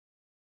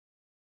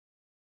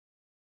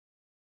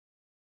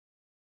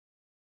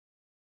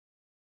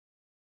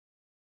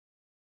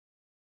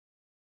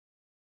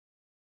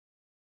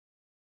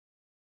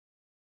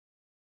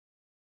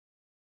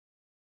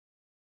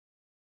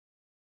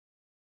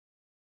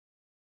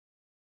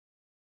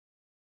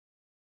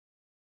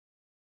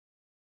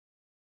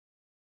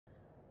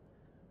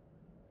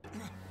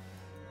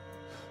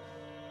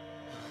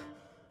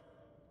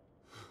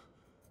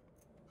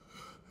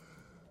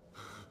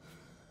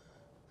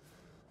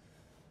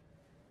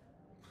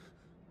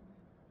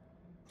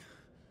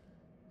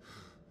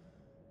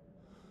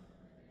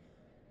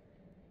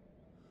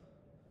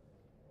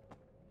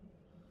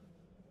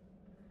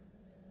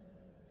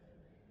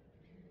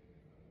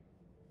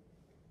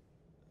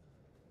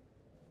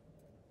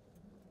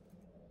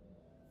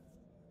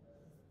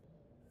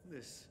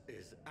This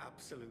is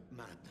absolute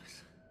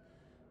madness.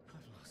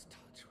 I've lost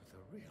touch with the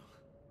real.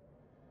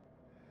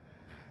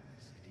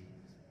 As it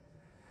is,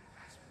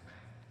 as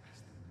mad as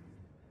the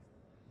moon,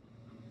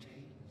 who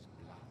takes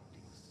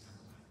blinding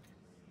sunlight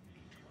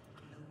into a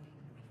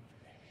glowing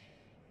flesh.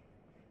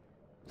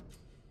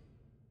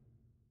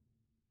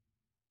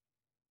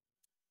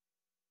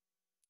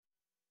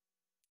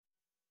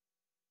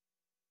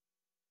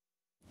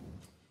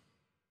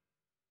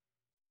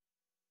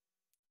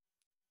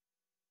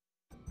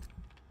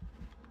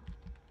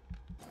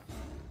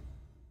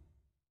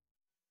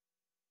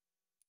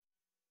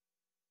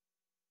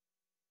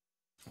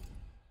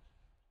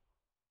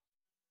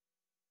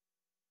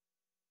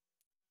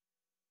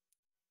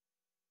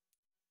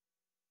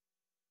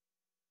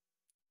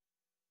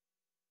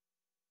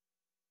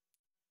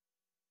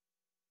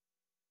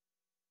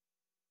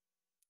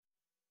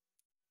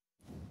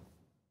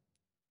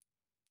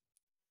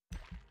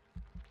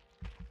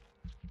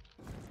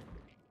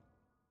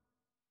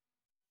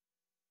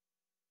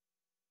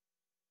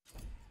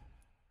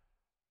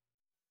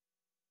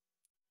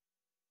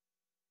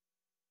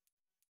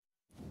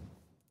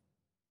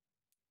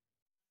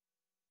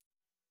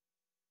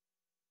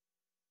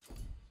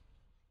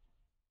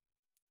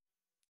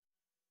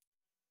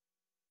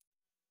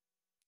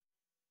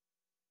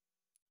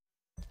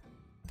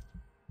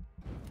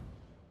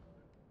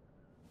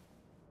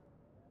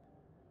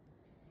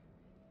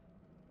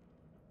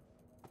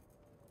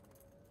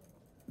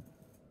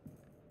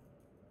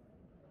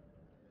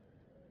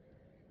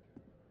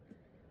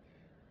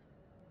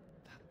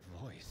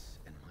 Voice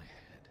in my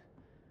head.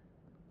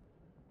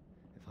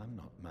 If I'm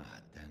not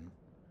mad, then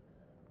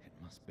it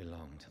must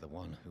belong to the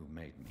one who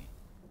made me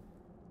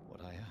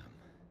what I am.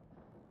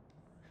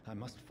 I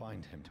must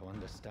find him to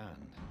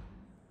understand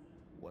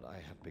what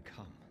I have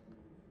become.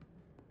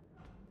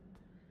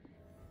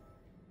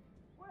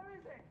 Where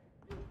is it?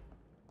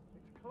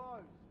 It's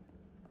closed.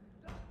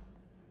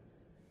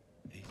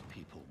 These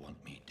people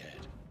want me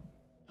dead.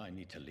 I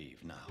need to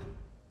leave now.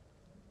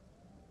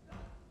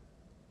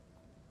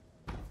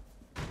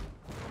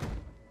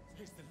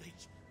 Here's the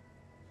leech.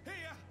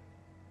 Here!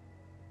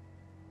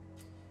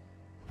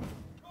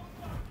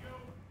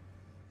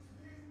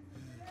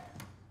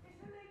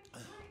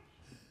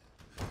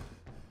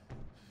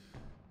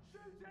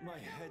 My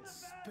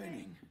head's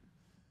spinning.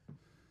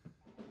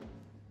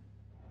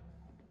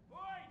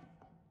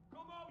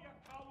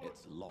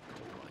 It's locked,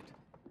 all right.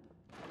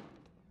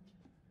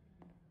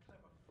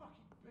 Clever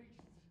fucking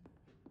beasts.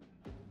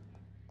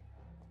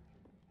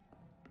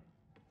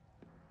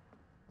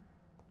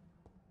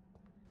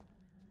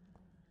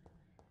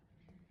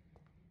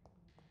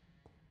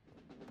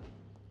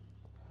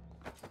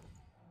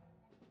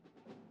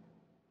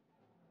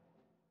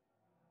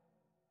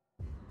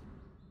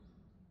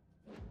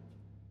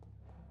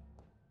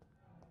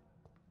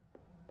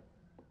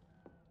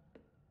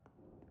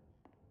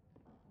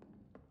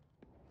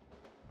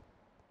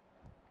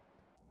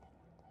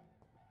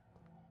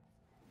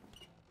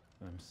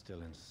 I'm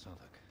still in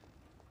Southwark.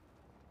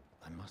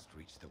 I must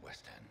reach the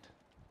West End.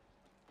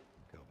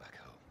 Go back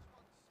home.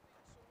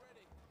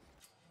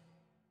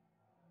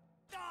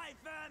 Die,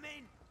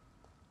 vermin!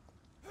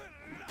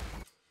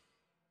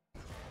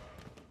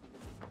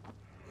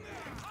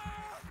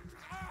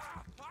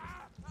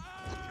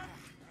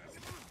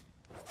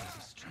 There's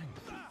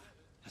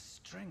a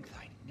strength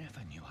I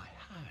never knew I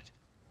had.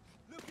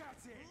 Look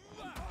at it!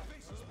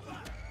 Vicious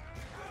blood!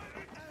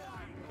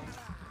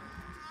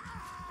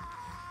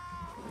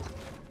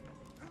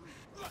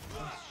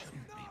 This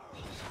shouldn't be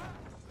possible.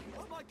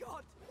 Oh my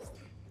god!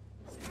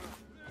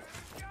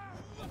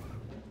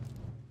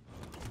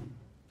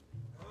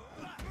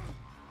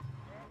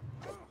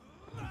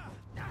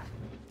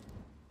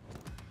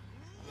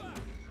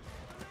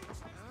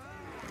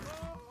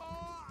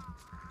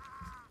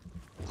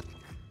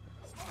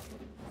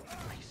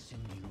 Every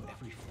sinew,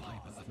 every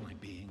fiber of my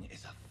being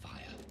is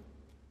afire.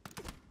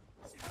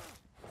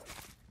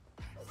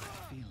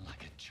 I feel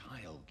like a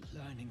child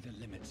learning the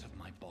limits of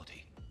my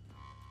body.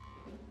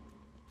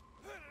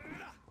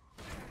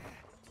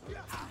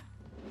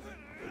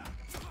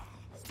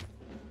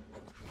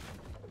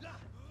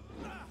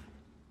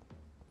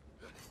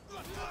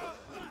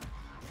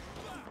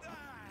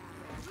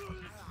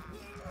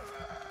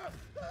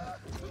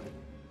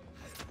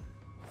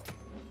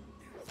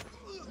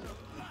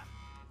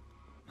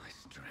 My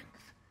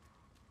strength,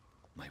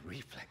 my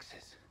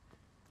reflexes.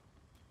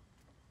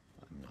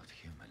 I'm not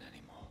human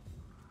anymore.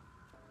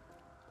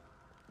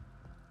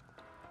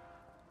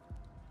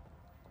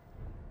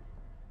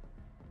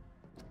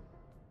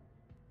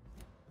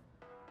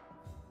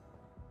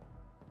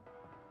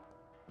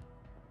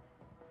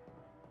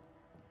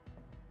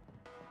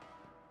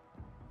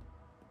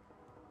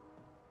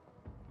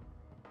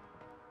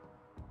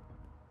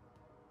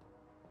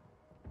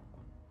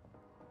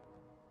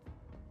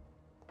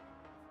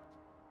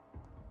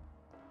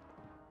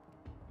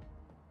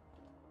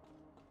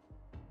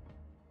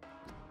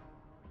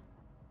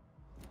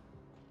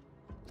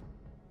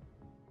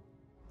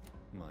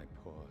 My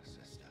poor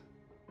sister.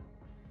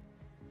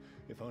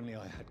 If only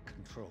I had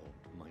controlled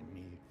my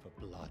need for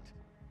blood.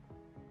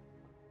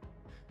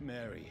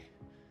 Mary,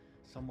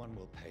 someone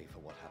will pay for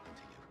what happened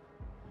to you.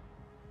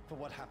 For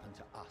what happened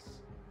to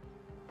us.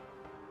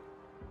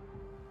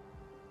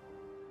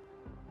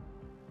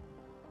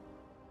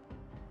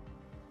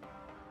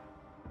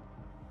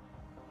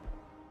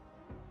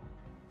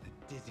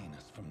 The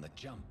dizziness from the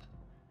jump.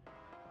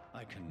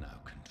 I can now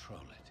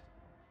control it.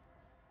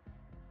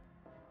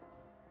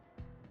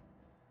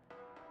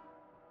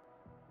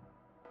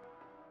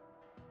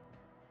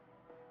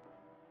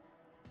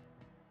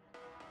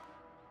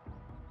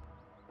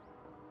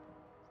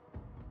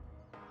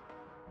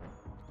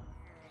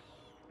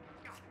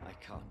 I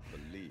can't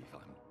believe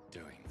I'm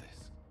doing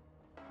this.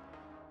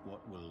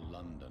 What will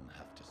London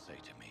have to say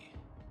to me?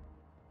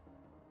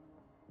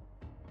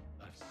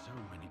 I've so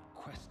many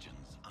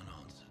questions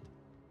unanswered.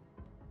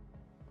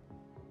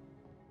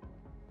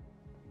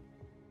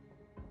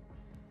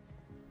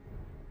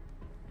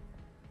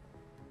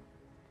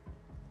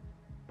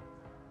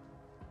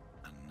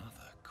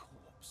 Another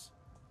corpse.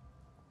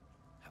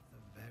 Have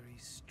the very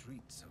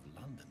streets of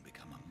London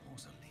become a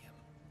mausoleum?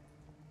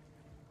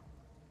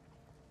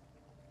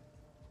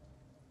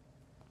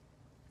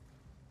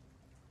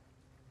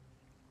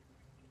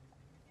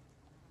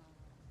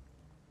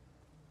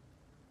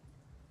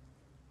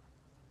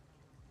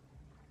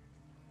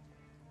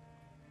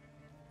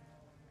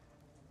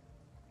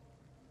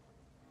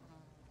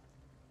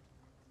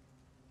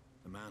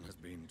 The man has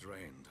been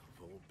drained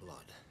of all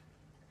blood,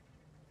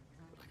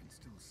 but I can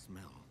still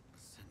smell the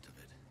scent of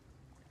it.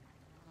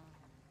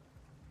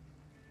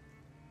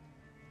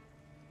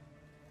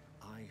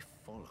 I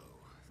follow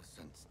the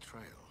scent's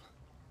trail.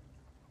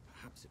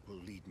 Perhaps it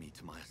will lead me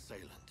to my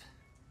assailant.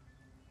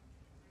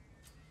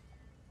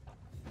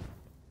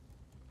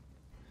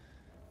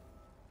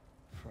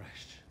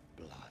 Fresh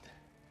blood.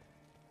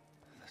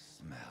 The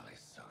smell is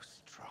so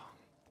strong.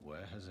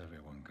 Where has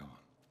everyone gone?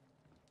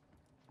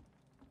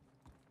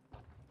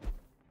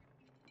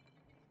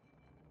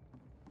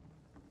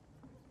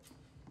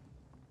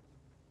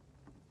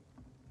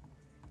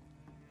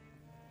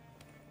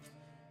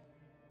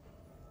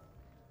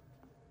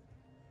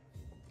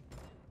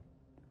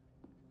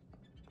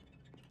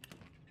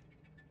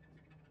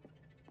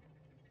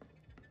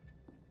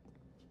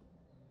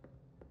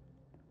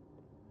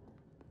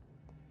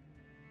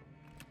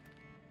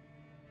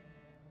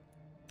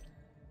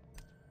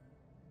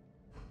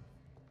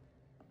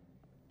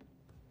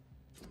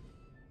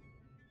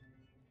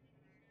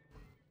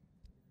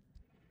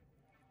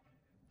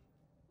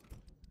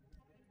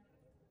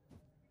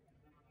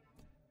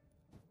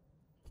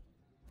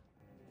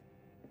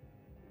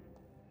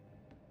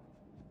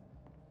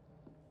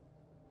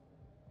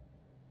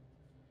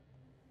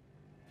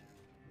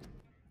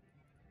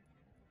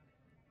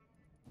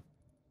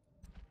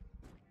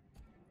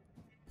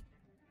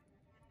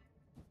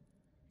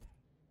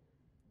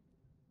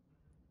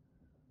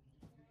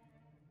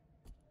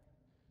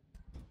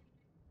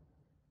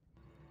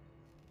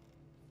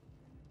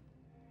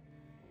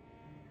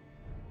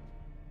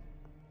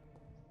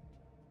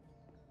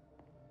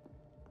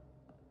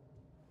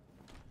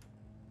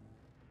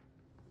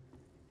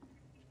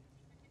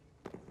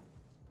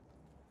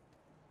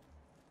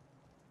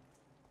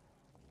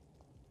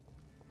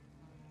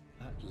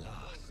 At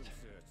last,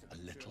 a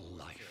little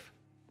life.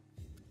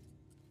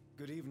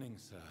 Good evening,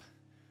 sir.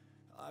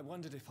 I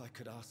wondered if I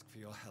could ask for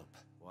your help.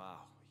 Wow,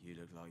 you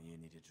look like you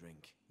need a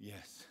drink.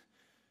 Yes.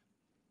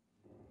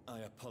 I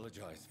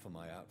apologize for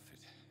my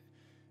outfit.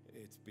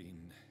 It's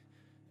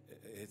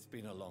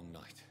been a long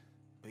night.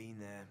 Been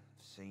there,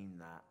 seen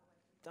that.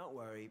 Don't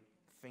worry,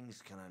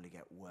 things can only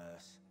get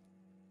worse.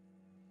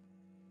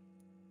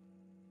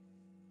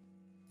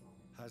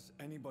 Has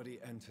anybody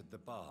entered the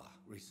bar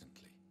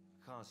recently?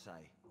 Can't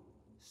say.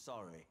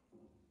 Sorry.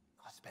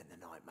 I spent the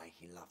night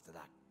making love to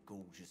that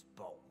gorgeous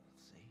bottle,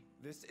 see?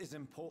 This is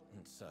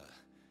important, sir.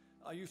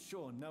 Are you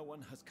sure no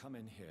one has come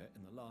in here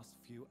in the last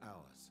few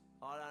hours?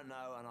 I don't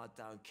know and I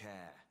don't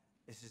care.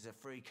 This is a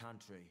free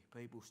country.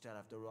 People still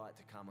have the right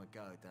to come and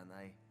go, don't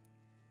they?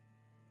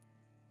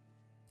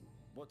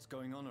 What's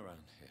going on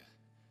around here?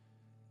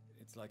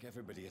 It's like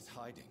everybody is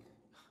hiding.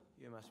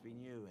 You must be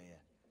new here.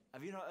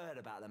 Have you not heard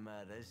about the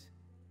murders?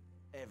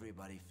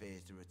 Everybody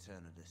fears the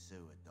return of the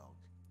sewer dog.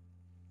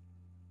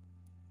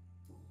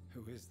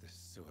 Who is this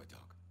sewer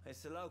dog?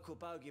 It's the local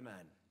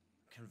bogeyman.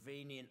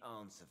 Convenient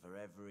answer for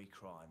every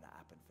crime that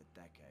happened for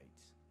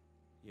decades.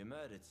 You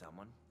murdered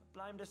someone,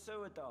 blame the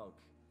sewer dog,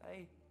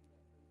 eh?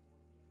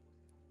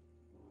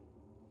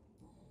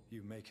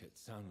 You make it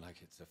sound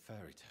like it's a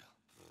fairy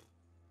tale.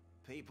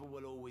 People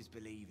will always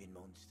believe in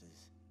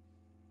monsters.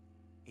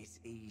 It's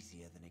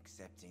easier than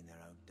accepting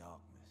their own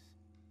darkness.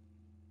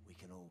 We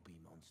can all be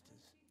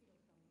monsters.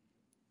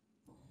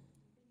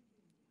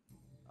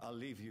 I'll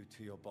leave you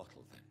to your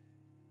bottle then.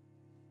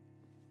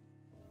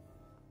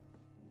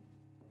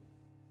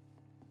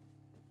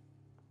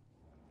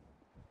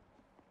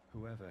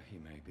 Whoever he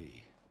may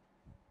be,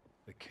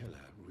 the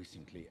killer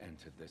recently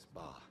entered this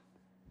bar.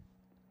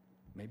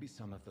 Maybe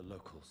some of the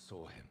locals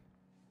saw him.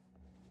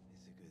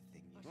 It's a good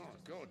thing you Oh,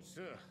 God. God,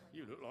 sir,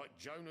 you look like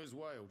Jonah's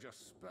whale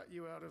just spat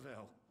you out of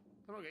hell.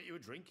 Can I get you a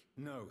drink?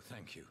 No,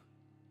 thank you.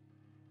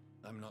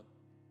 I'm not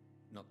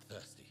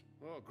thirsty.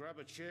 Well, grab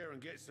a chair and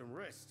get some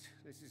rest.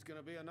 This is going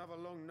to be another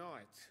long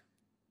night.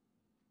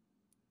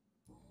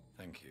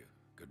 Thank you.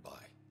 Goodbye.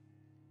 I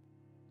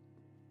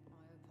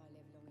hope I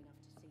live long enough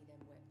to see them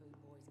wet boot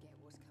boys get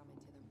what's coming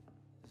to them.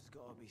 There's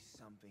gotta be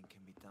something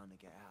can be done to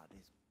get out of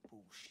this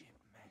bullshit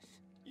mess.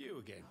 You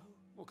again.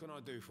 What can I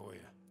do for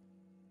you?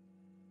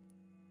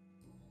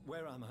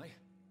 Where am I?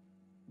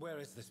 Where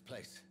is this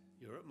place?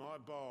 You're at my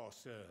bar,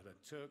 sir, the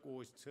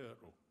Turquoise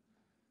Turtle.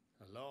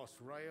 The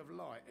last ray of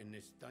light in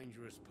this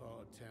dangerous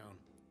part of town.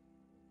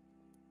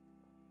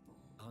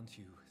 Aren't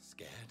you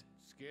scared?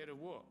 Scared of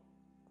what?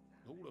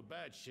 All the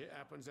bad shit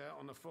happens out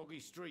on the foggy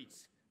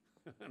streets.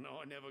 And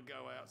I never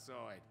go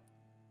outside.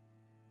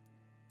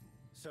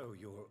 So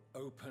you're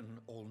open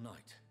all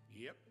night?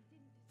 Yep.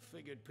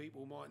 Figured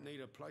people might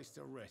need a place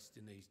to rest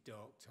in these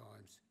dark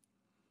times.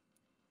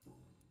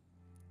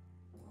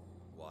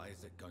 Why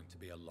is it going to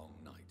be a long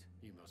night?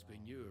 You must be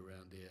new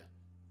around here.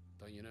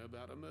 Don't you know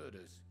about the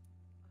murders?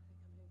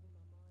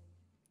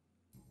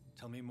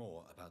 Tell me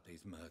more about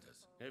these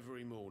murders.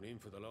 Every morning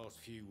for the last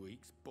few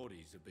weeks,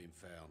 bodies have been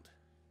found.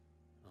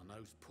 And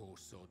those poor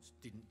sods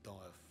didn't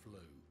die of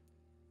flu.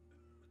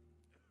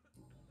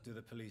 Do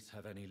the police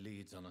have any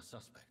leads on a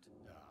suspect?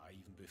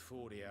 Even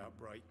before the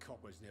outbreak,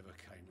 coppers never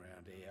came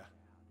round here.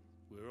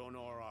 We're on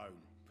our own.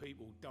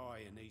 People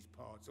die in these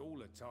parts all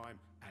the time,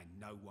 and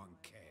no one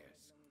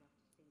cares.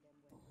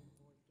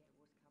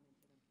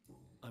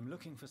 I'm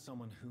looking for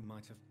someone who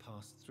might have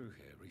passed through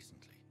here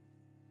recently.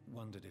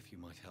 Wondered if you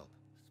might help.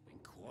 It's been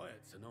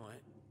quiet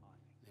tonight.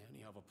 The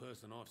only other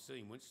person I've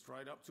seen went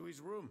straight up to his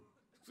room.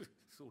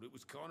 Thought it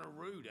was kind of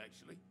rude,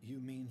 actually.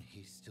 You mean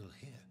he's still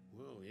here?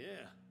 Well,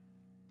 yeah.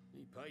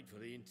 He paid for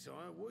the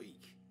entire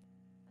week.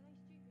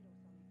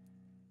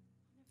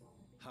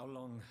 How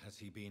long has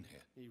he been here?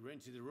 He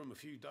rented the room a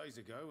few days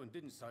ago and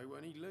didn't say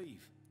when he'd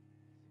leave.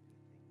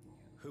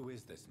 Who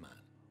is this man?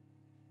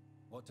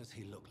 What does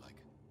he look like?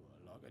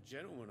 Well, like a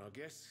gentleman, I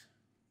guess.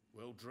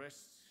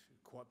 Well-dressed,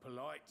 quite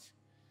polite.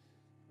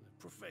 A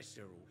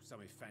professor or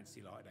something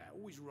fancy like that.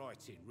 Always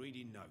writing,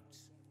 reading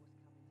notes.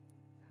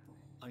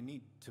 I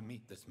need to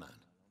meet this man.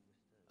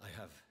 I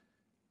have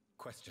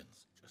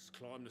questions. Just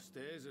climb the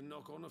stairs and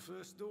knock on the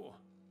first door.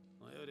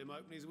 I heard him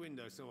open his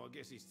window, so I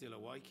guess he's still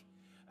awake.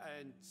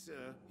 And,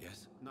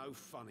 Yes? no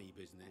funny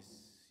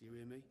business. You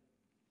hear me?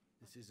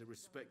 This is a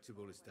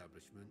respectable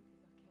establishment.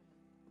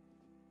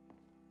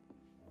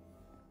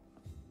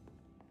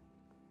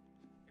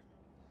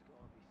 There's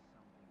gotta be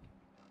something can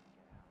be done to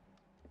get out of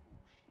this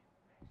bullshit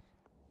mess.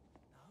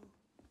 No?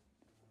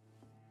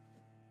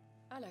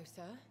 Hello,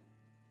 sir.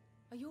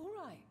 Are you all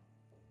right?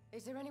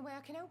 Is there any way I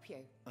can help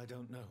you? I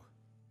don't know.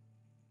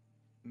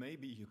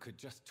 Maybe you could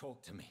just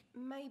talk to me.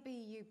 Maybe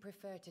you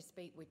prefer to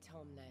speak with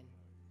Tom, then.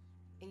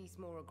 He's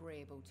more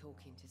agreeable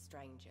talking to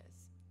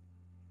strangers.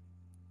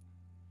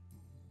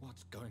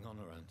 What's going on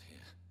around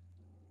here?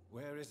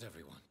 Where is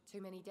everyone?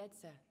 Too many dead,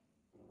 sir.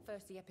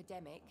 First the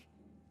epidemic,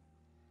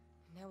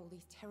 now all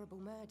these terrible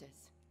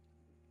murders.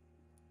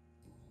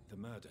 The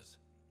murders.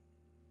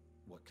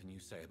 What can you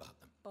say about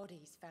them?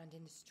 Bodies found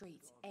in the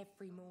streets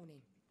every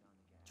morning.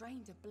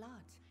 Drained of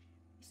blood.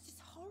 It's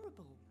just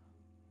horrible.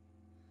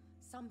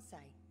 Some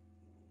say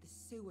the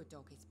sewer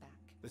dog is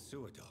back. The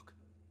sewer dog?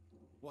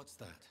 What's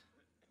that?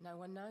 No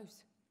one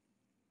knows.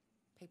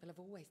 People have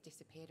always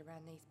disappeared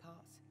around these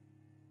parts.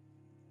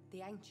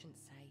 The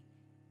ancients say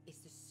it's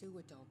the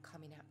sewer dog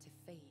coming out to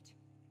feed.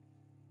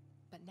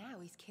 But now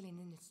he's killing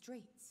in the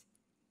streets.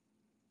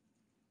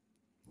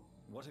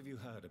 What have you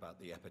heard about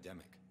the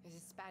epidemic? There's a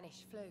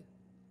Spanish flu.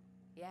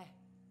 Yeah,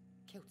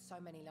 killed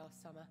so many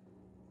last summer.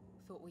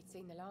 Thought we'd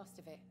seen the last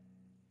of it.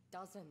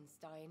 Dozens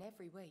dying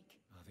every week.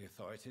 Are the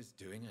authorities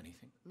doing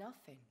anything?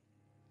 Nothing.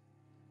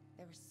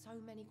 There are so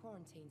many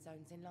quarantine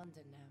zones in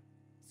London now.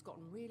 It's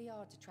gotten really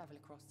hard to travel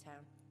across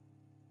town.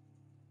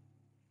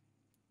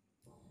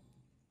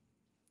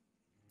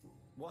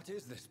 What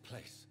is this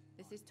place?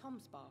 This is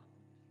Tom's bar,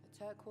 the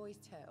Turquoise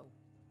Turtle.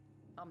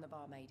 I'm the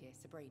barmaid here,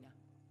 Sabrina,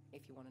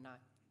 if you want to know.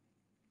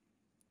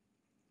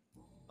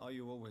 Are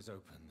you always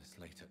open this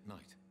late at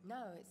night?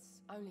 No,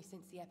 it's only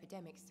since the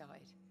epidemic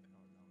started.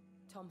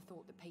 Tom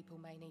thought that people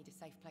may need a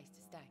safe place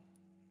to stay.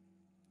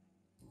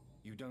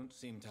 You don't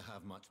seem to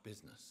have much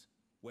business.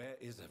 Where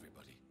is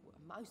everybody? Well,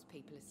 most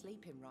people are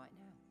sleeping right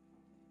now.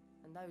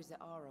 And those that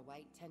are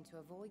awake tend to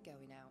avoid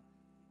going out.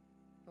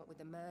 What with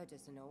the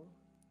murders and all.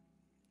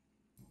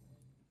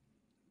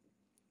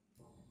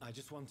 I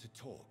just want to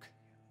talk.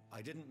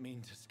 I didn't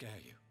mean to scare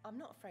you. I'm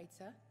not afraid,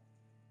 sir.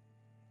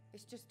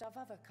 It's just I've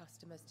other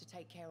customers to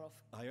take care of.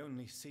 I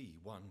only see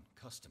one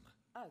customer.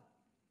 Oh.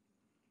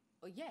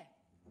 Well, yeah,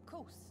 of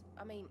course.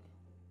 I mean,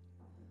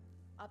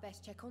 I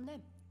best check on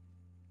them.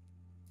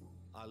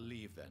 I'll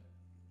leave then.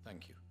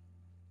 Thank you.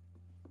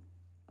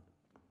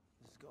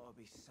 There's gotta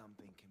be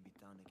something can be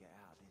done to get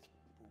out of this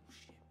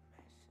bullshit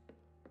mess.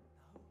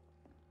 No?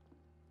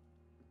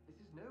 This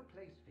is no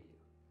place for you.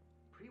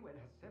 Prewed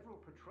has several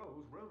patrols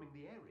patrols roaming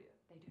the area.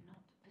 They do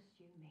not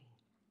pursue me.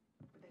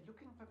 But they're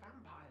looking for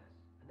vampires,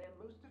 and they're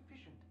most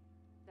efficient.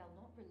 They'll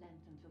not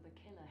relent until the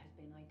killer has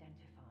been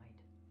identified.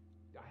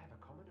 I have a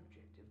common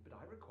objective, but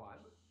I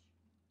require...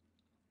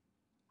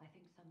 I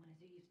think someone is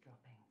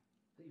eavesdropping.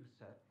 Are you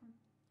certain?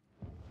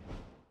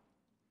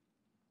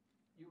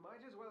 You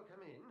might as well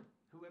come in,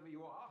 whoever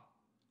you are.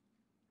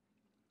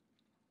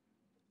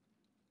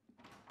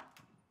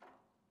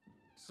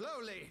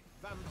 Slowly,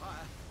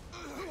 vampire.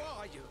 Who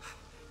are you?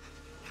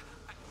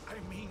 I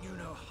mean you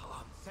no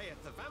harm,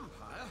 saith the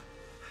vampire.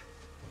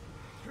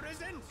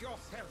 Present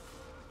yourself.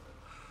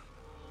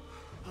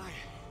 I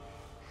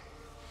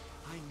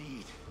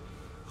need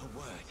a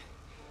word.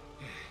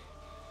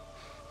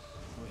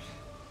 With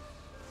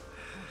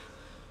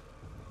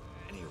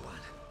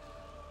anyone.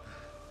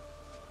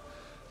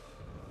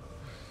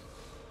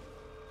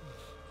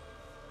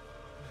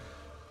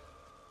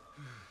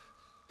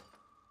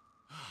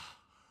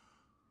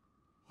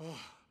 Well,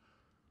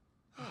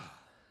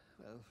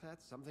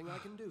 that's something I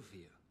can do for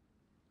you.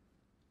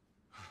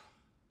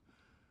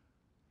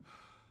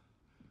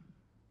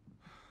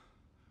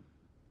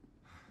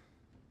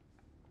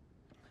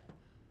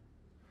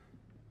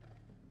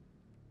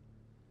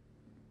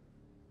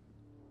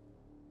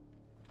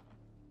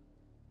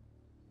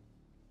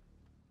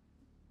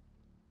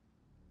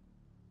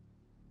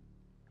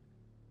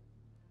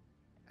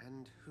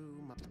 And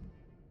who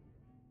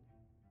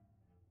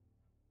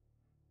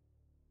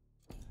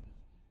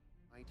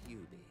might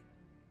you be?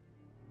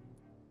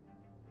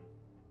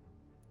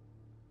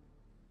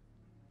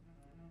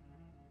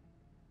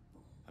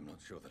 I'm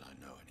not sure that I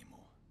know anymore.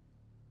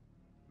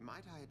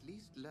 Might I at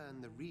least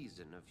learn the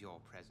reason of your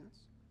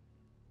presence?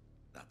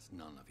 That's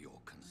none of your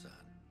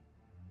concern.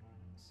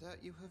 Sir,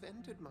 you have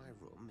entered my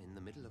room in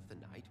the middle of the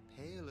night,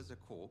 pale as a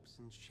corpse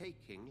and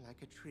shaking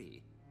like a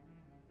tree.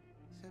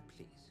 So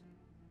please,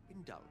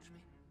 indulge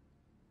me.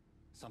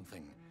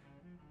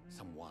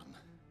 Someone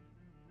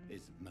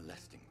is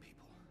molesting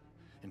people.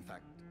 In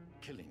fact,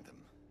 killing them.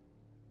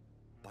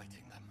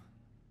 Biting them.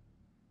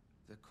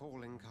 The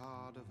calling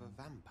card of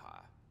a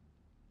vampire.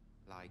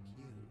 Like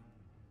you.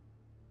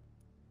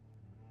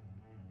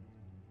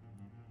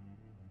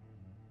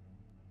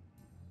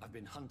 I've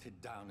been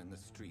hunted down in the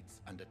streets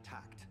and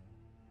attacked.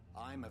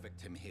 I'm a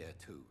victim here,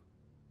 too.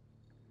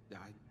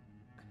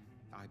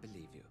 I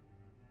believe you.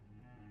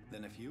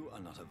 Then if you are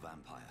not a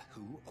vampire,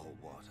 who or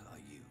what are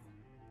you?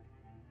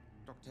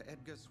 Dr.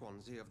 Edgar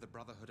Swansea of the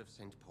Brotherhood of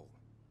St. Paul.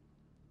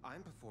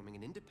 I'm performing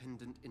an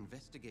independent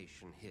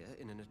investigation here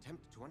in an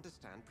attempt to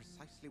understand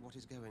precisely what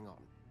is going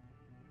on.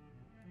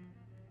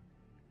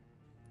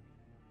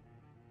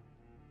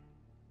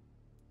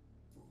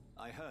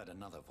 I heard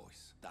another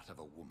voice, that of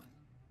a woman.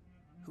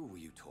 Who were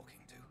you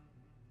talking to?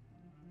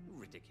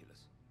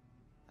 Ridiculous.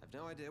 I've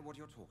no idea what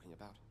you're talking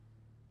about.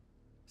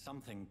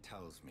 Something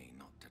tells me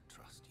not to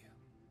trust you.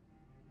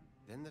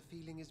 Then the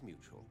feeling is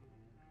mutual.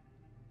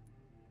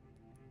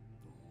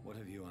 What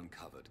have you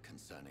uncovered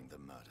concerning the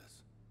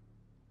murders?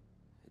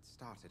 It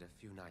started a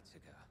few nights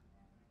ago.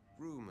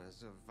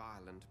 Rumors of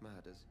violent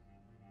murders.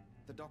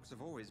 The docks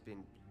have always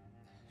been,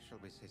 shall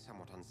we say,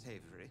 somewhat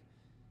unsavory.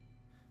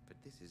 But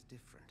this is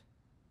different.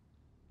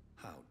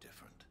 How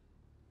different?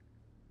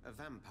 A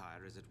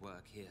vampire is at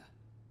work here.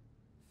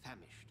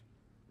 Famished.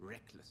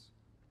 Reckless.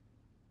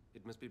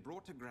 It must be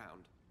brought to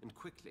ground, and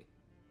quickly.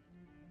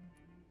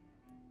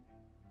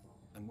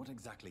 And what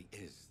exactly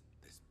is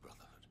this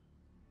Brotherhood?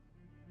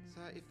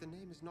 Sir, if the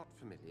name is not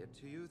familiar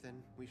to you,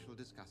 then we shall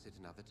discuss it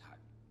another time.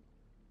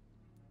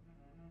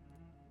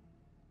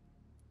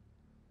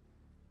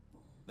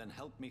 Then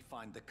help me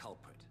find the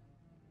culprit.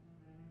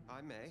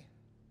 I may.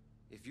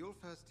 If you'll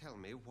first tell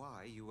me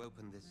why you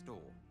opened this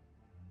door.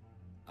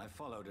 I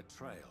followed a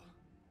trail.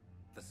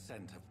 The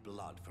scent of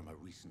blood from a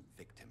recent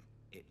victim.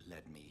 It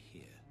led me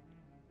here.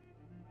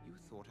 You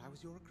thought I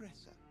was your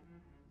aggressor.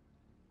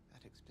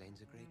 That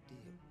explains a great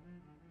deal.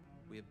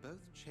 We're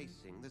both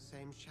chasing the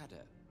same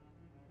shadow.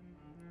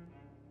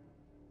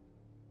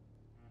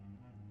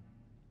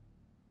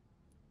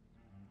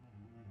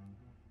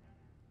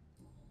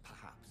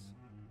 Perhaps.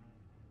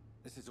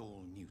 This is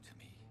all new to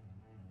me.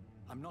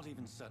 I'm not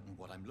even certain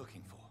what I'm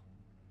looking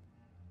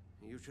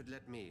for. You should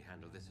let me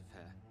handle this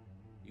affair.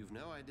 You've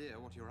no idea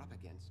what you're up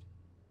against.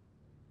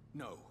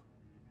 No.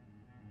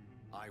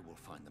 I will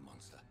find the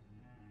monster.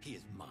 He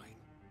is mine.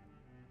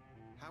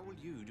 How will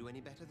you do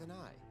any better than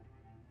I?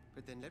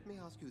 But then let me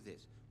ask you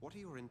this. What are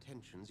your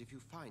intentions if you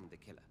find the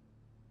killer?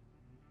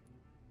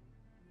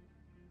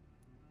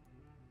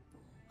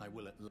 I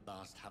will at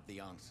last have the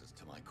answers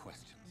to my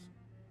questions.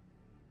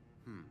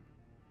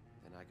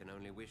 Then I can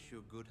only wish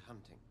you good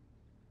hunting.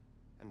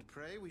 And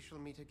pray we shall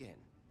meet again.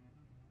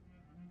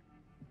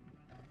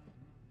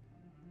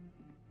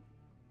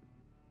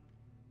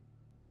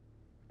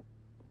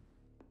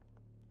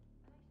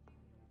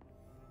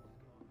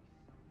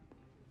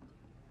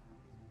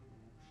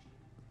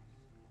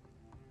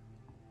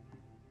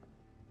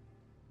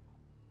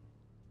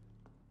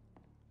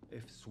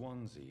 If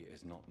Swansea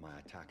is not my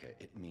attacker,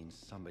 it means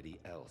somebody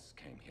else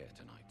came here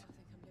tonight. I think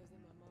I'm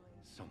losing my mind.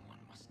 Someone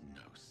must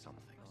know something.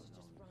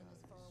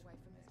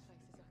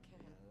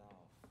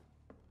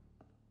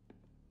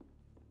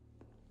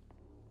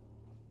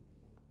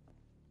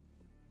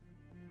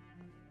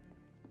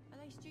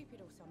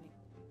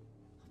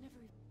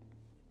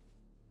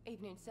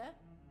 afternoon, sir.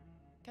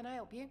 Can I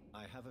help you?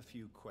 I have a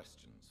few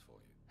questions for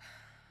you.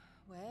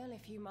 Well,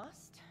 if you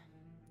must.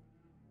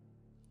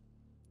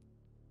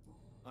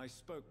 I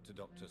spoke to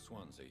Dr.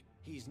 Swansea.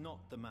 He's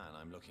not the man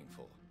I'm looking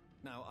for.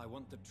 Now, I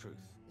want the truth.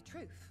 The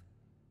truth?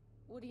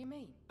 What do you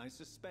mean? I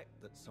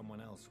suspect that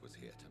someone else was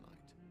here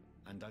tonight,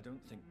 and I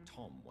don't think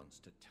Tom wants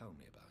to tell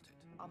me about it.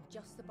 I'm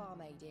just the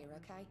barmaid here,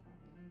 okay?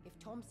 If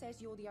Tom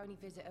says you're the only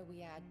visitor we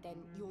had, then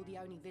you're the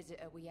only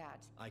visitor we had.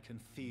 I can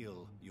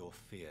feel your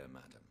fear,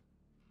 madam.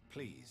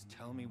 Please,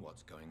 tell me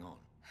what's going on.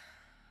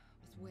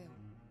 It's Will.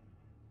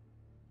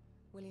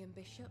 William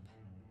Bishop.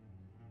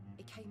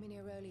 He came in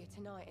here earlier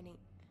tonight and he...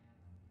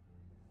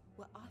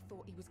 Well, I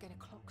thought he was going to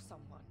clock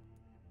someone.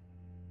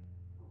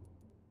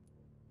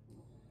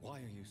 Why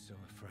are you so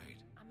afraid?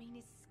 I mean,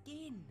 his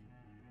skin.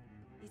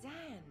 His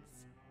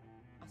hands.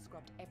 I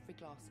scrubbed every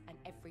glass and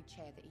every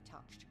chair that he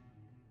touched.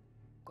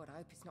 God, I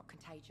hope it's not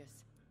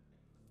contagious.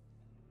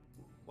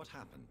 What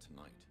happened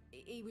tonight?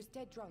 He was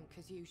dead drunk,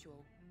 as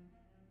usual.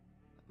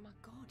 But my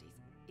God,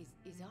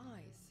 his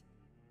eyes.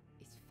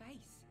 His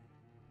face.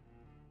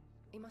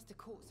 He must have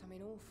caught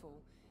something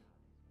awful.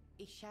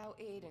 He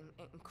shouted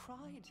and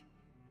cried.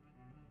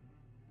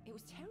 It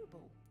was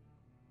terrible.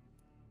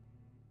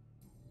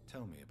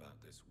 Tell me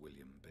about this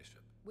William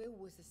Bishop. Will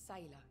was a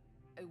sailor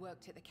who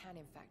worked at the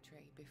cannon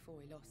factory before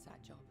he lost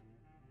that job.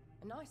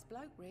 A nice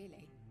bloke,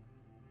 really.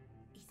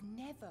 He's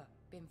never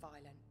been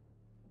violent.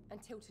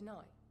 Until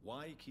tonight.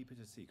 Why keep it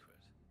a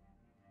secret?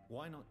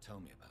 Why not tell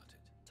me about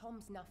it?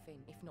 Tom's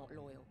nothing if not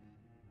loyal.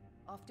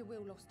 After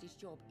Will lost his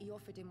job, he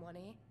offered him one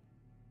ear.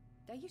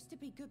 They used to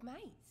be good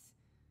mates.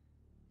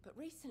 But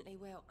recently,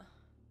 well...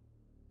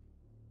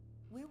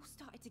 Will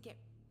started to get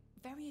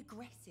very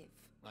aggressive.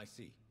 I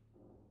see.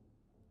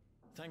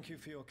 Thank you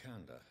for your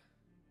candor.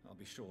 I'll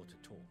be sure to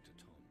talk to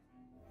Tom.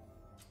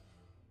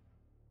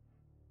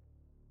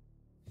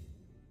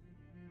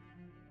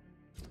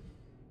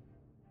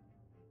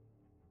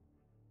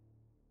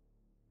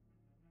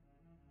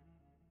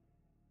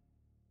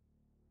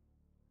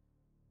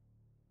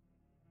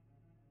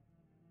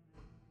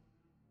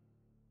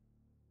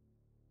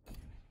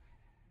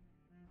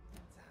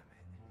 Damn it.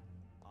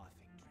 I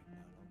think drink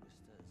no longer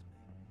stirs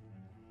me.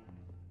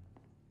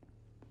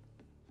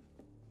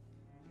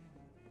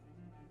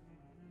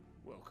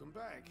 Welcome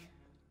back.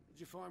 Did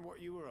you find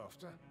what you were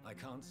after? I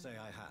can't say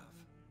I have.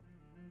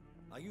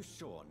 Are you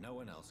sure no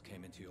one else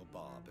came into your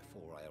bar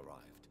before I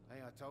arrived?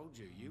 Hey, I told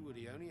you, you were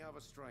the only other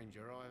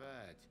stranger I've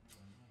had.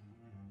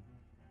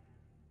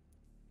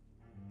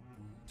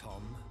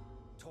 Tom,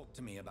 talk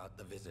to me about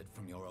the visit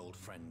from your old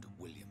friend,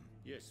 William.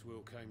 Yes,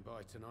 Will came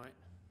by tonight,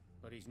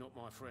 but he's not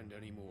my friend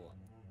anymore.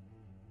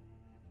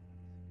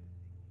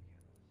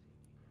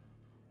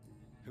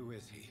 Who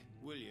is he?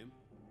 William?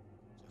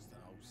 Just an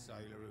old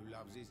sailor who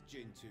loves his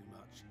gin too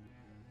much.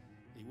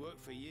 He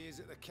worked for years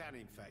at the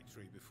canning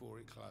factory before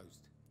it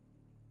closed.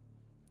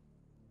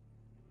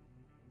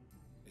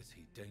 Is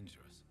he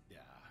dangerous? Yeah.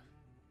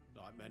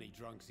 Like many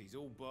drunks, he's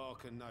all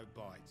bark and no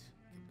bite.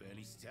 Can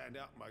barely stand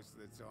up most of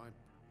the time.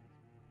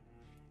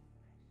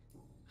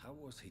 How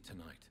was he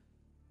tonight?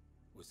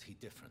 Was he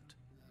different?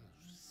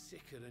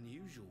 Sicker than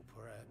usual,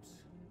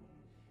 perhaps.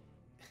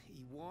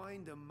 He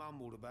whined and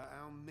mumbled about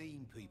how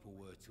mean people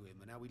were to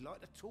him and how he'd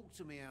like to talk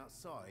to me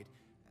outside,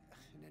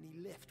 and then he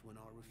left when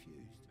I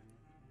refused.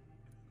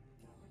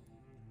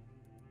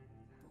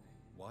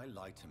 Why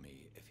lie to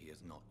me if he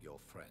is not your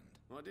friend?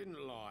 I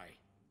didn't lie.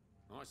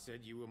 I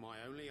said you were my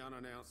only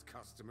unannounced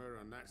customer,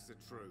 and that's the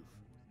truth.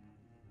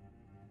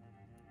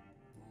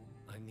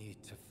 I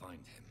need to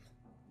find him.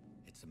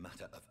 It's a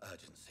matter of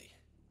urgency.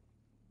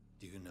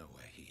 Do you know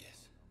where he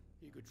is?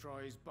 You could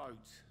try his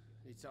boat.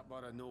 It's up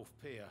by the North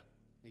Pier.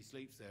 He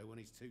sleeps there when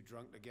he's too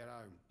drunk to get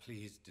home.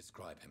 Please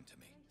describe him to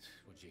me.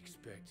 What'd you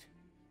expect?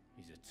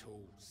 He's a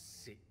tall,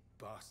 sick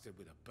bastard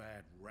with a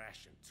bad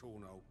rash and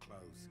torn old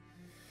clothes.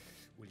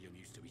 William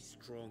used to be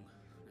strong.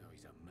 Now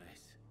he's a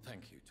mess.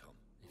 Thank you, Tom.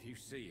 If you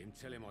see him,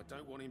 tell him I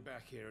don't want him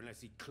back here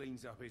unless he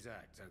cleans up his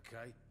act,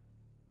 okay?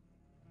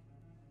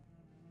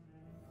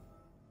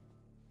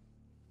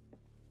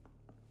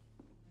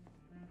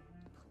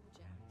 Poor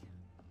Jack.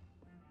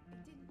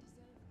 He didn't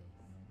deserve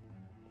this.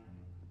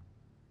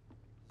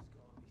 There's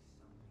gotta be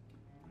something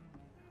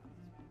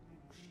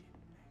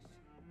can get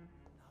out of this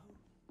bullshit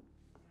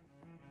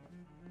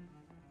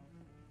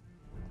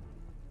mess.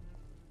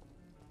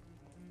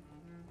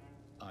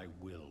 No? I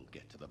will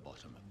get to the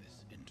bottom of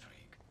this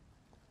intrigue.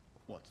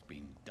 What's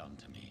been done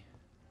to me,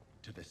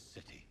 to this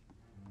city.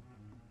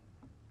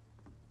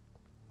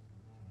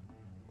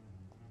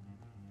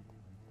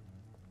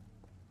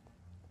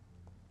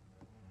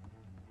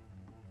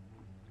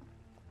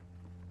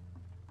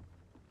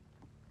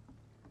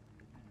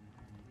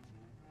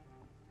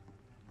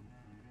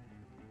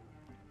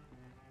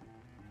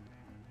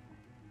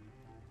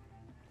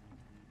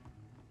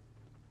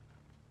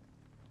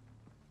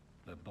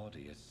 The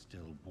body is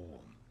still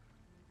warm.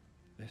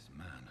 This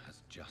man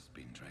has just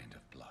been drained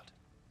of blood.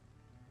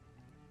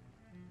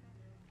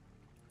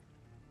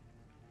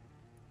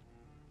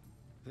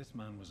 This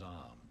man was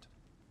armed.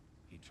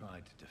 He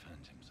tried to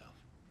defend himself.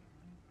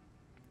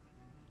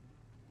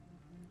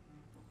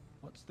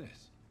 What's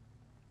this?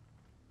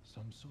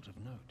 Some sort of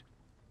note.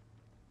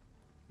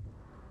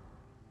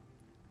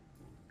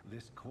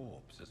 This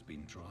corpse has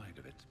been dried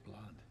of its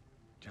blood,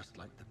 just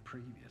like the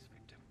previous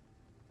victim.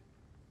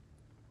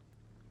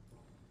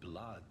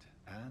 Blood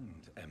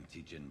and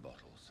empty gin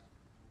bottles.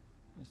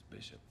 This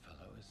bishop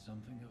fellow is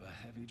something of a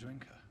heavy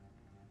drinker.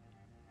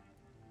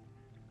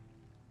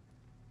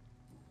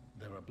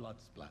 There are blood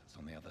splats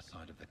on the other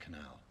side of the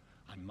canal.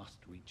 I must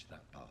reach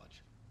that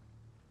barge.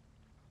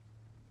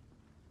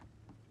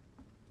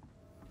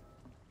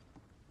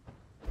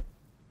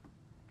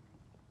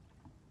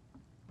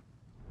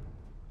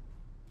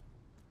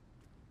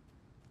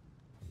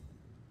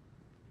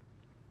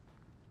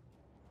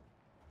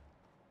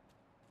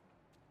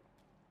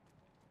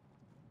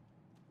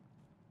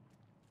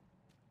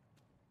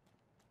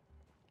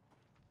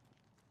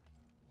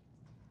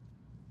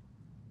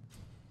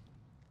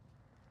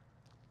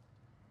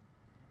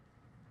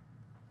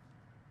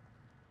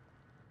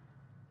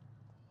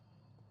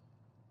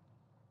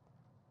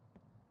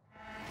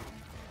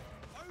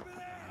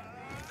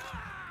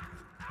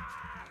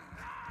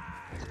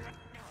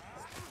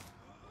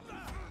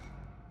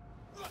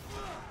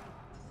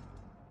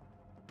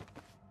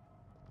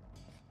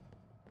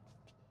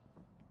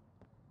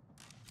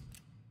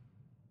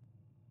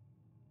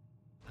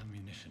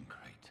 Ammunition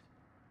crate.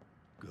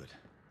 Good.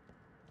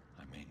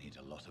 I may need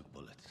a lot of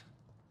bullets.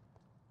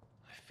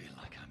 I feel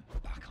like I'm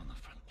back on the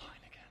front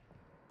line again.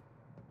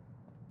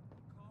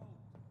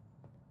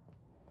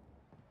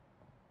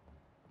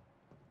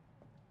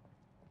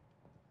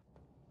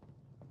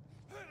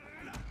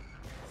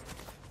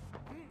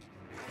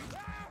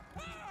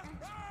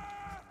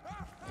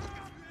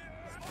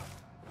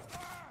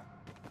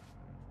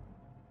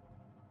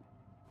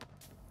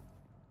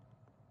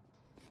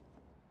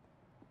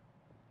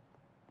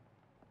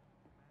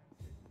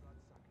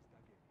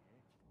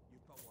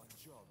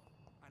 Job,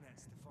 and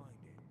that's to find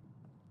it.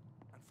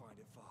 And find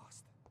it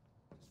fast.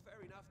 It's fair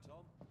enough,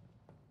 Tom.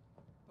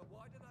 But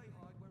why do they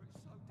hide where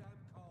it's so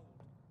damn cold?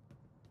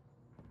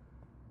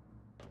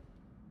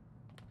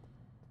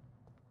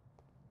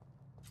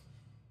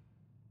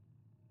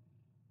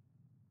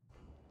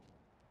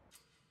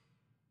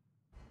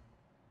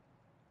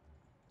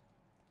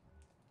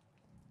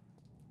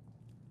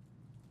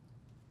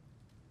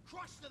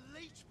 Crush the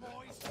leech,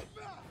 boys!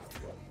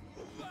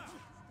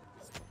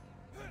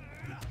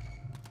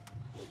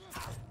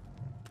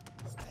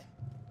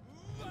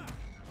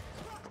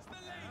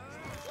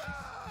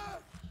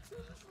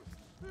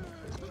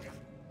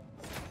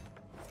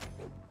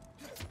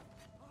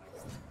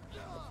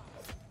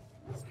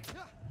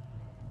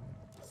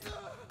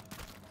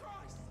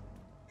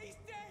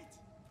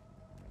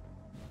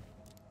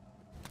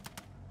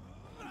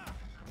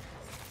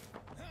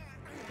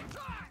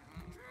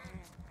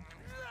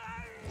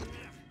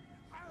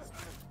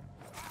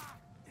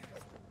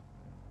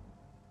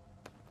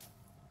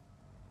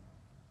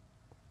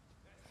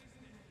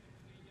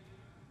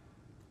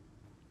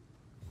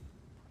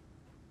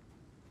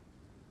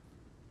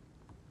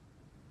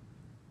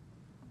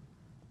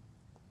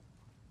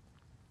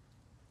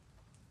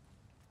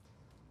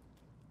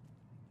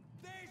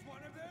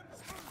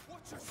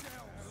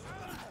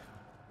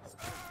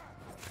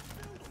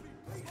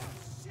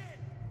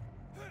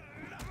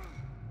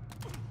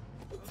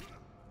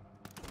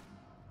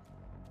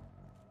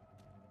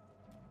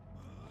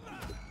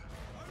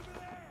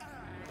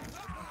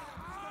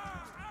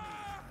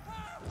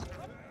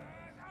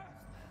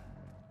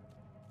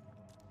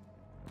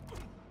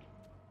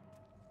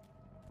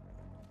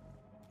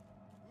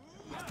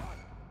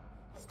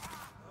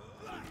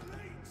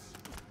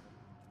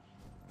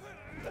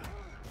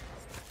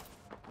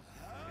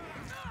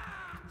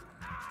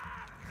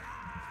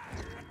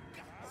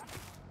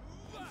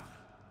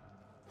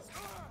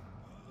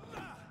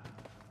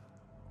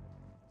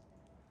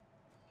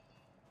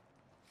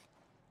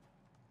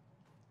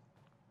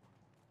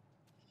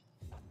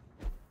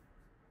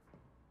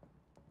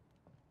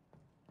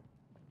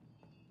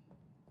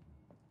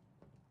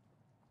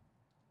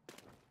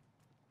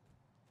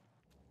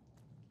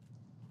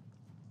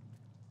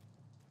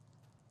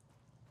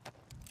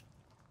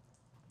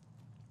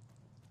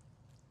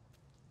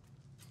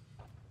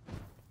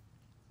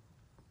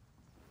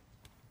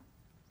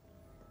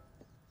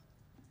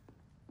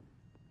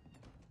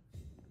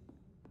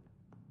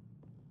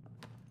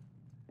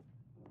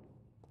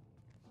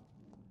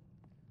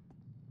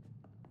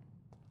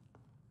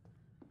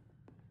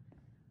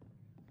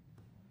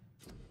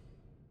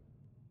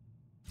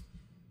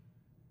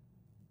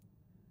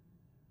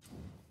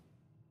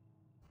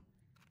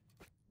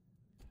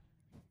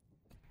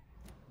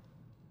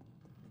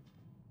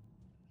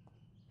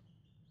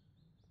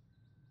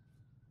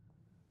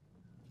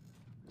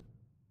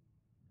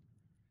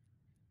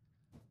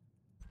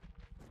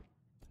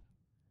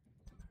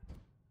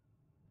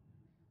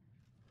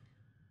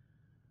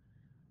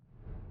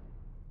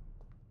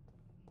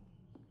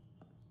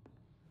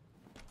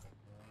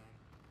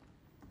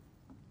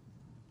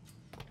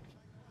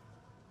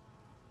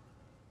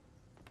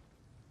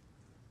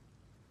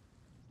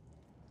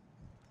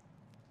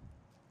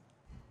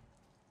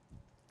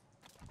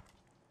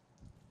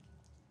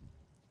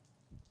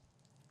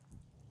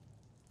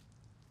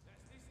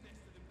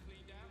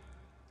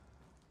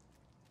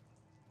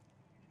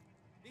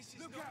 This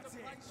is not the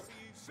place for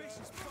you, sir.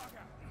 Vicious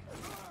bugger!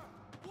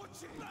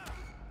 Watch it!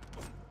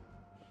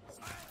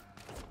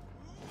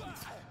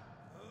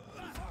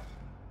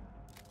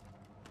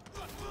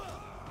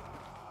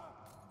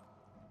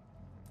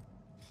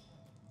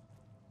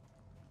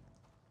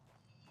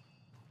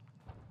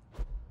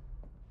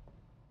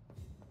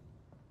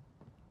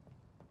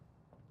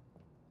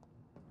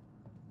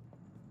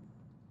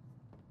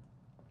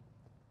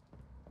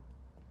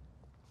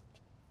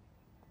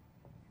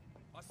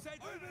 I said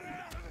over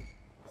there!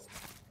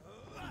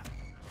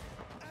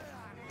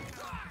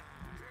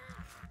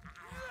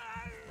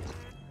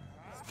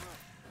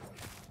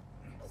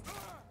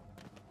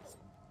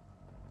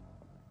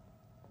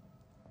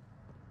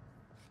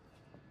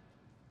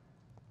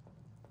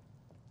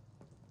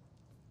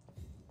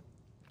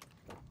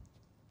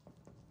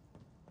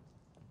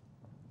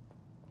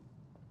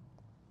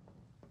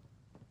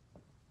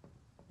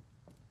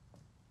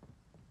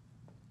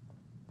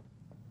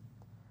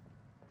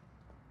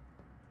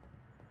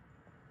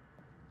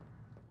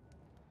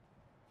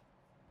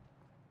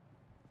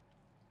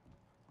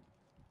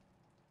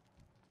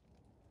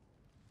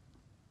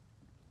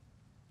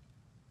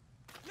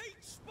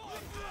 Leech spot!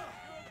 You'll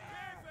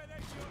pay for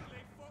this, you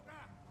ugly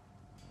fucker!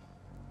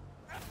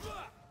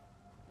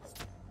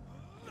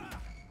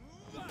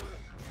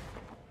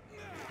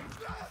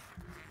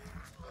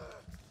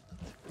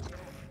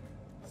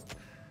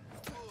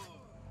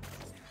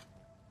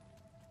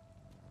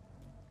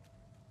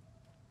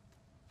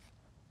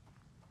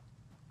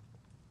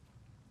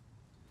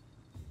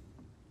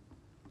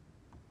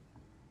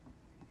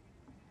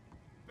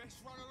 Best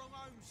run along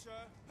home, sir.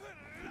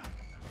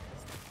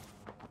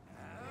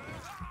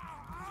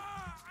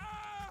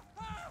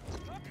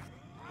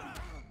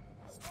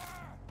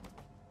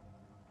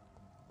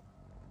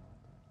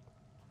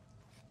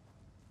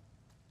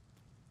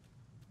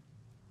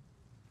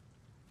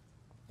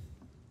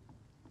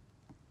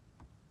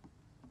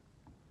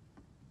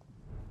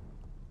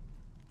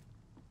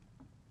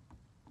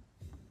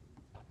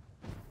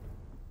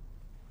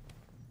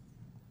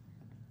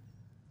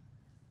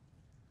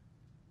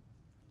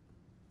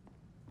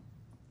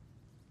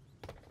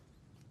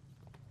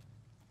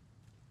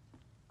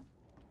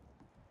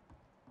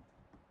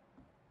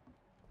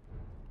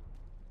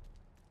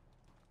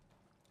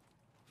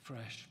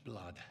 Fresh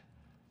blood.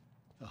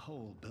 The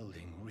whole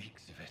building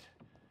reeks of it.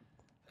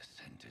 The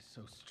scent is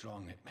so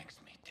strong it makes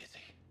me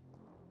dizzy.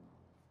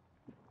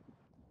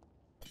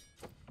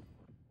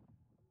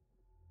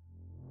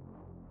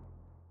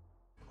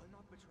 I'll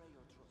not betray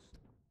your trust.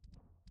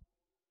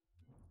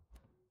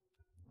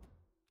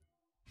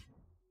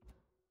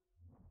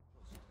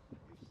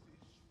 It's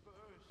this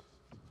first,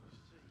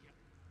 you see.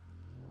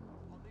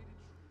 I needed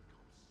to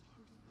become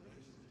so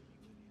thirsty,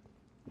 William.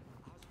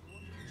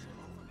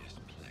 This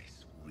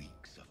place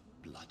reeks of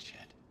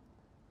bloodshed.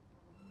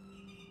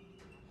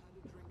 Had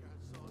a drink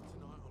outside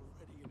tonight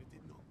already and it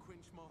did not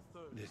quench my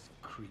thirst. This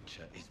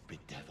creature is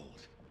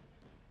bedeviled.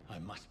 I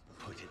must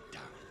put it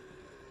down.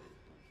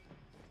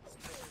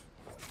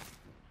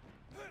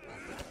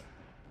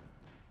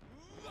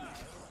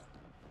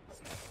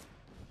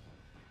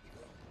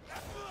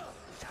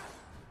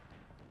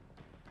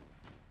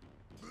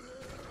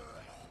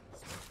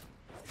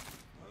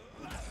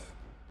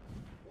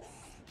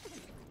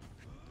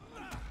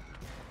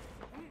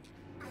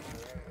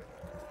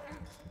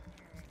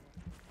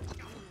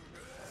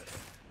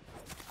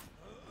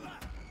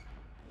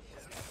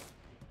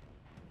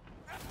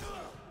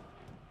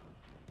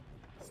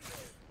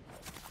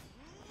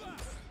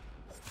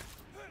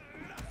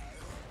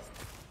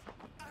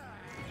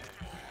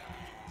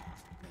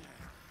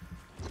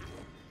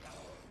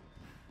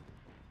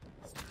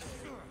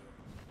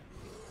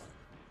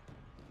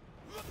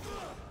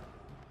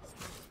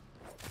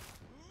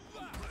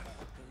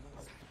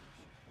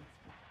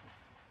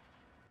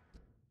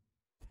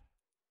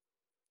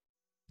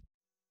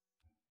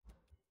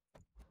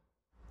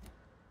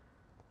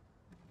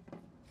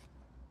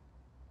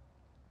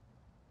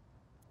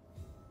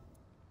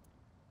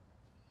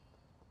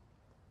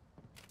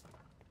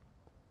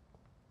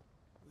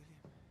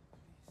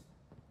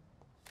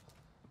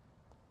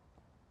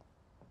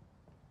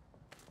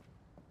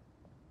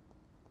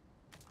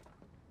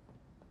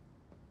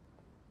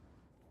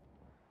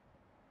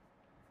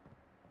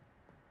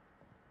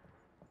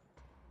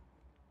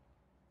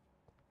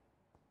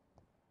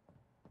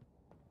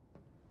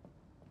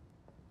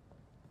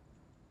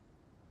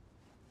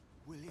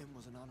 William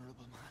was an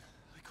honorable man.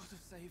 I could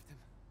have saved him.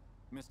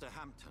 Mr.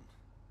 Hampton,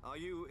 are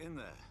you in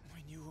there?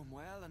 I knew him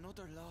well,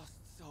 another lost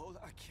soul,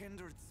 a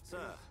kindred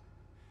spirit. Sir,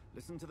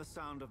 listen to the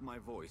sound of my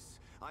voice.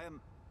 I'm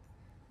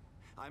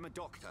a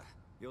doctor.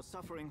 You're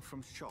suffering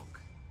from shock.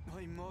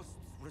 I must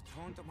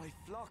return to my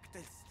flock.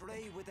 They'll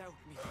stray without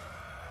me.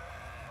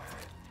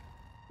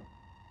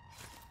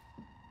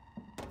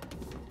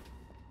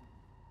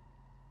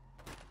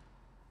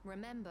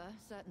 Remember,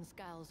 certain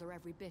skulls are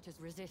every bit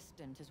as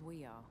resistant as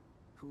we are.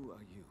 Who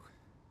are you?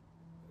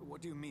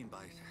 What do you mean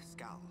by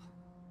Skal?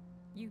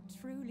 You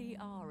truly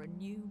are a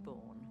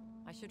newborn.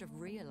 I should have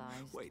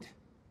realized. Wait.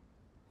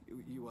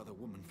 You are the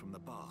woman from the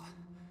bar.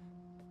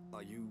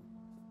 Are you...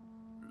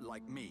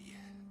 like me?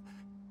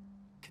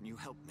 Can you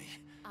help me?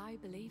 I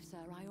believe, sir,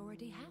 I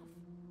already have.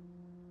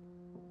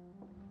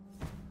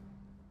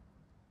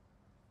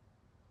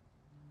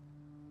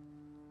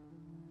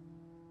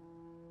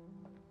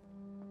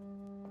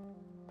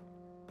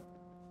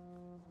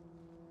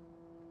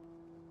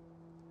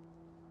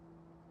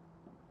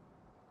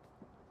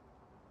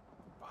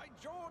 By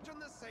George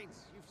and the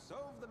Saints, you've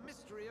solved the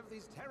mystery of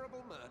these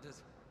terrible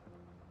murders.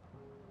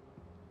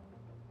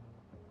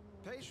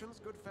 Patience,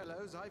 good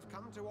fellows, I've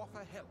come to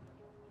offer help.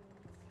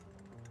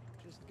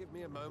 Just give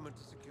me a moment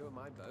to secure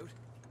my boat.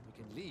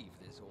 We can leave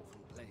this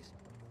awful place.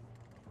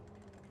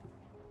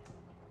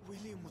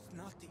 William was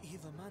not the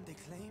evil man they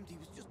claimed. He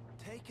was just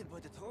taken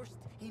by the thirst.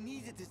 He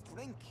needed this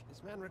drink.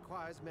 This man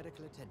requires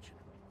medical attention.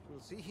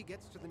 We'll see he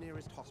gets to the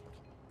nearest hospital.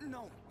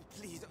 No,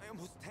 please, I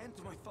must tend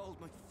to my fold.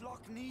 My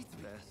flock needs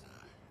me. Yes,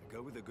 sir.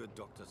 Go with the good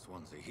Dr.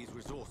 Swansea. He's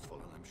resourceful,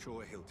 and I'm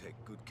sure he'll take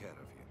good care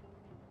of you.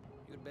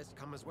 You'd best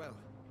come as well.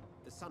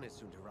 The sun is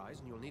soon to rise,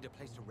 and you'll need a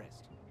place to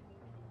rest.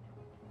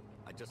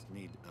 I just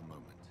need a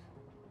moment.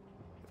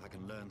 If I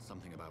can learn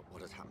something about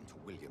what has happened to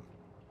William,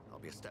 I'll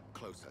be a step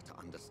closer to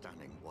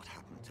understanding what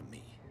happened to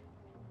me.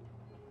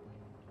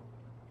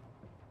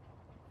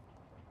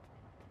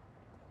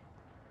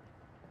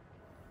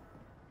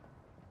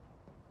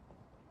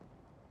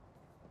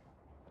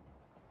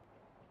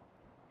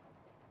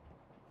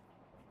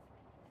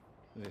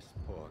 This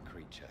poor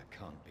creature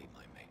can't be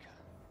my maker.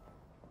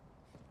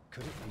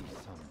 Could it be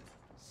some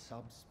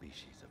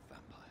subspecies of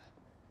vampire?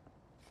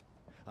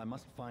 I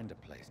must find a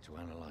place to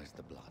analyze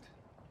the blood.